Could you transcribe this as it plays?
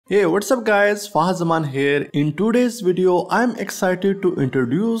Hey, what's up guys, Fahzaman here. In today's video, I'm excited to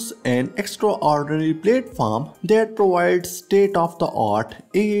introduce an extraordinary platform that provides state-of-the-art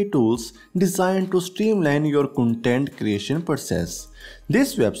AI tools designed to streamline your content creation process.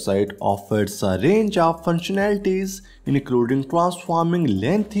 This website offers a range of functionalities including transforming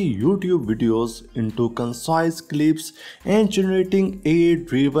lengthy YouTube videos into concise clips and generating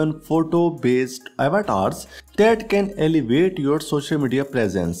AI-driven photo-based avatars that can elevate your social media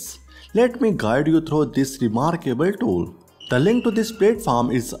presence. Let me guide you through this remarkable tool. The link to this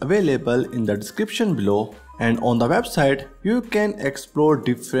platform is available in the description below, and on the website you can explore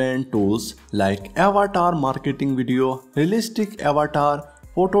different tools like avatar marketing video, realistic avatar,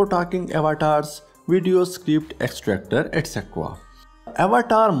 photo talking avatars, video script extractor, etc.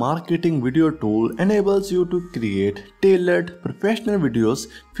 Avatar marketing video tool enables you to create tailored professional videos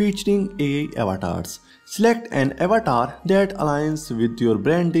featuring AI avatars. Select an avatar that aligns with your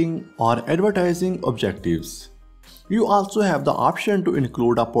branding or advertising objectives. You also have the option to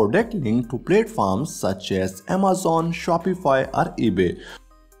include a product link to platforms such as Amazon, Shopify or eBay.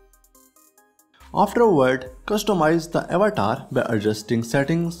 Afterward, customize the avatar by adjusting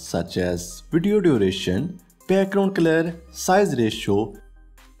settings such as video duration, background color, size ratio,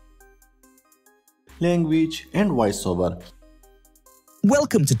 language, and voiceover.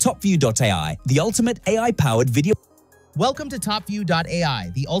 Welcome to Topview.ai, the ultimate AI-powered video. Welcome to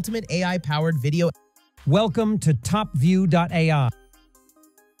Topview.ai, the ultimate AI-powered video. Welcome to Topview.ai.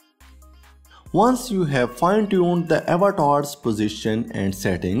 Once you have fine-tuned the avatar's position and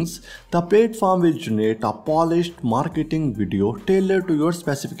settings, the platform will generate a polished marketing video tailored to your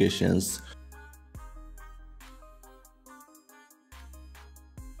specifications.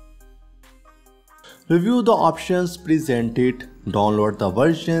 Review the options presented, download the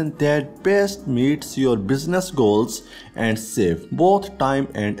version that best meets your business goals, and save both time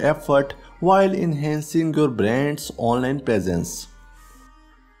and effort while enhancing your brand's online presence.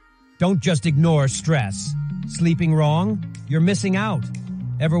 Don't just ignore stress. Sleeping wrong? You're missing out.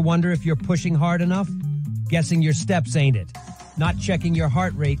 Ever wonder if you're pushing hard enough? Guessing your steps ain't it. Not checking your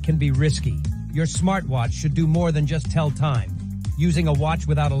heart rate can be risky. Your smartwatch should do more than just tell time. Using a watch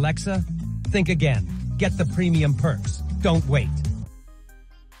without Alexa? Think again. Get the premium perks. Don't wait.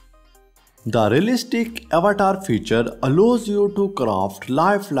 The realistic avatar feature allows you to craft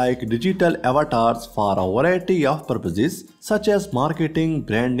lifelike digital avatars for a variety of purposes such as marketing,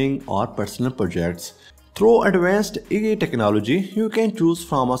 branding, or personal projects. Through advanced AI technology, you can choose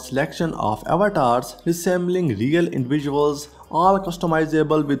from a selection of avatars resembling real individuals, all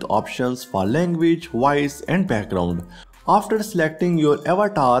customizable with options for language, voice, and background. After selecting your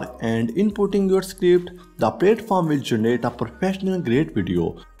avatar and inputting your script, the platform will generate a professional-grade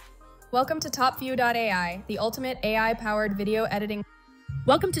video. Welcome to Topview.ai, the ultimate AI-powered video editing.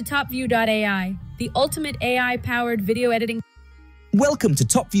 Welcome to Topview.ai, the ultimate AI-powered video editing. Welcome to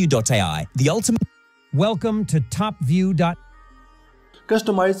Topview.ai, the ultimate. Welcome to Topview.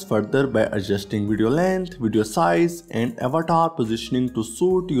 Customize further by adjusting video length, video size, and avatar positioning to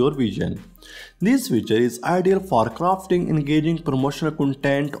suit your vision. This feature is ideal for crafting engaging promotional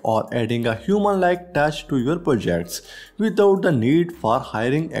content or adding a human-like touch to your projects without the need for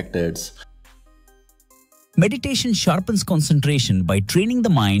hiring actors. Meditation sharpens concentration by training the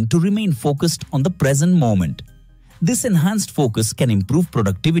mind to remain focused on the present moment. This enhanced focus can improve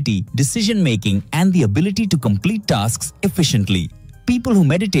productivity, decision-making, and the ability to complete tasks efficiently. People who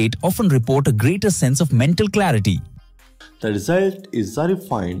meditate often report a greater sense of mental clarity. The result is a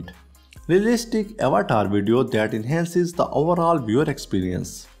refined, realistic avatar video that enhances the overall viewer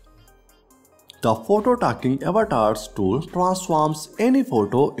experience. The Photo Talking Avatars tool transforms any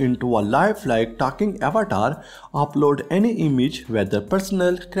photo into a lifelike talking avatar. Upload any image, whether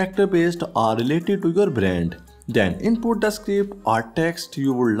personal, character-based, or related to your brand. Then input the script or text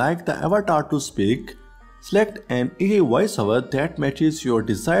you would like the avatar to speak. Select an AI voiceover that matches your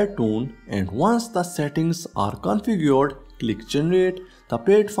desired tone, and once the settings are configured, click Generate. The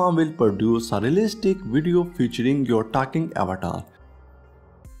platform will produce a realistic video featuring your talking avatar.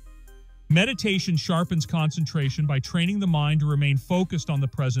 Meditation sharpens concentration by training the mind to remain focused on the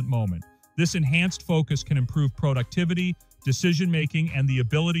present moment. This enhanced focus can improve productivity, decision-making, and the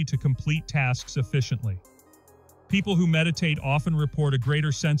ability to complete tasks efficiently. People who meditate often report a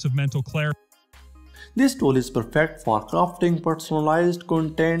greater sense of mental clarity. This tool is perfect for crafting personalized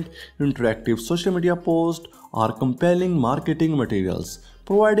content, interactive social media posts, or compelling marketing materials,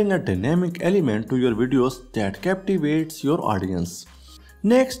 providing a dynamic element to your videos that captivates your audience.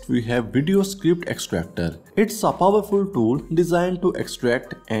 Next, we have Video Script Extractor. It's a powerful tool designed to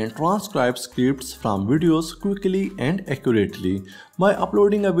extract and transcribe scripts from videos quickly and accurately. By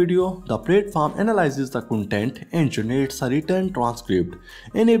uploading a video, the platform analyzes the content and generates a written transcript,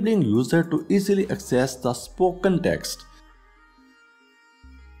 enabling users to easily access the spoken text.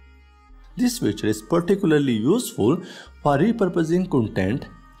 This feature is particularly useful for repurposing content,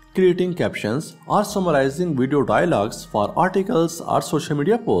 creating captions, or summarizing video dialogues for articles or social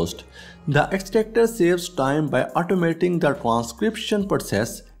media posts. The extractor saves time by automating the transcription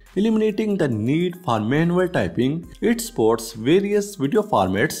process, eliminating the need for manual typing. It supports various video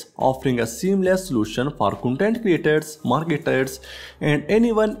formats, offering a seamless solution for content creators, marketers, and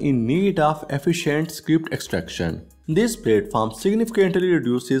anyone in need of efficient script extraction. This platform significantly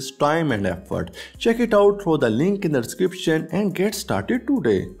reduces time and effort. Check it out through the link in the description and get started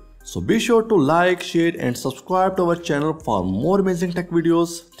today. So be sure to like, share and subscribe to our channel for more amazing tech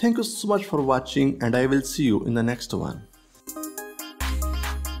videos. Thank you so much for watching and I will see you in the next one.